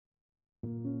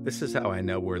This is how I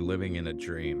know we're living in a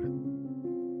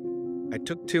dream. I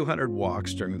took 200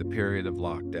 walks during the period of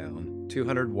lockdown,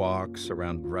 200 walks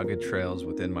around rugged trails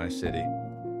within my city,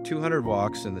 200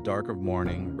 walks in the dark of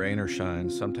morning, rain or shine,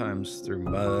 sometimes through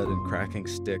mud and cracking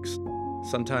sticks,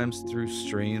 sometimes through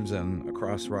streams and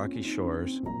across rocky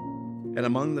shores. And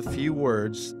among the few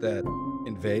words that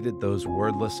invaded those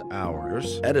wordless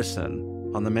hours, Edison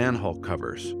on the manhole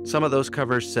covers. Some of those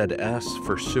covers said S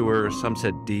for sewer, some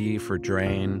said D for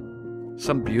drain.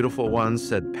 Some beautiful ones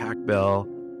said Pac Bell,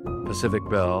 Pacific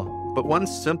Bell, but one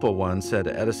simple one said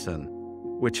Edison,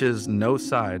 which is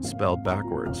NOSIDE spelled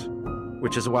backwards,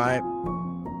 which is why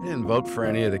I didn't vote for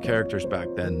any of the characters back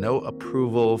then. No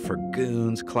approval for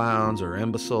goons, clowns, or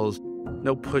imbeciles.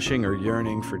 No pushing or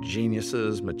yearning for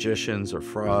geniuses, magicians, or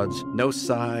frauds. No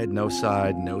side, no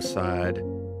side, no side.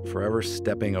 Forever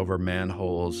stepping over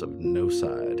manholes of no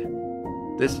side.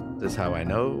 This is how I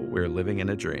know we're living in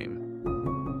a dream.